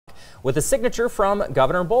With a signature from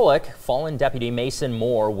Governor Bullock, fallen Deputy Mason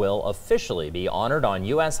Moore will officially be honored on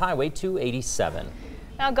U.S. Highway 287.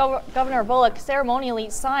 Now, Governor Bullock ceremonially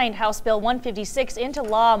signed House Bill 156 into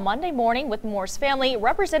law Monday morning with Moore's family,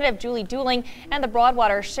 Representative Julie Dooling, and the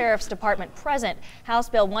Broadwater Sheriff's Department present. House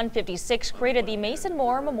Bill 156 created the Mason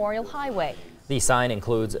Moore Memorial Highway. The sign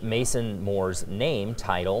includes Mason Moore's name,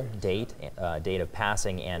 title, date of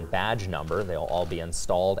passing, and badge number. They'll all be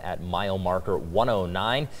installed at mile marker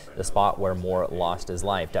 109, the spot where Moore lost his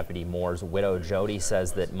life. Deputy Moore's widow, Jody,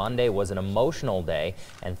 says that Monday was an emotional day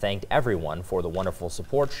and thanked everyone for the wonderful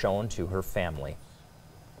support shown to her family.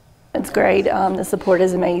 It's great. The support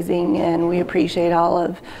is amazing, and we appreciate all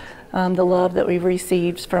of the love that we've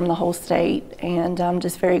received from the whole state, and I'm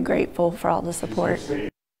just very grateful for all the support.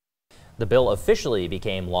 The bill officially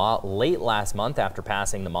became law late last month after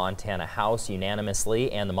passing the Montana House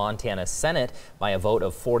unanimously and the Montana Senate by a vote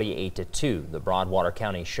of 48-2. The Broadwater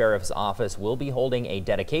County Sheriff's Office will be holding a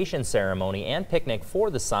dedication ceremony and picnic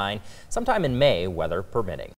for the sign sometime in May, weather permitting.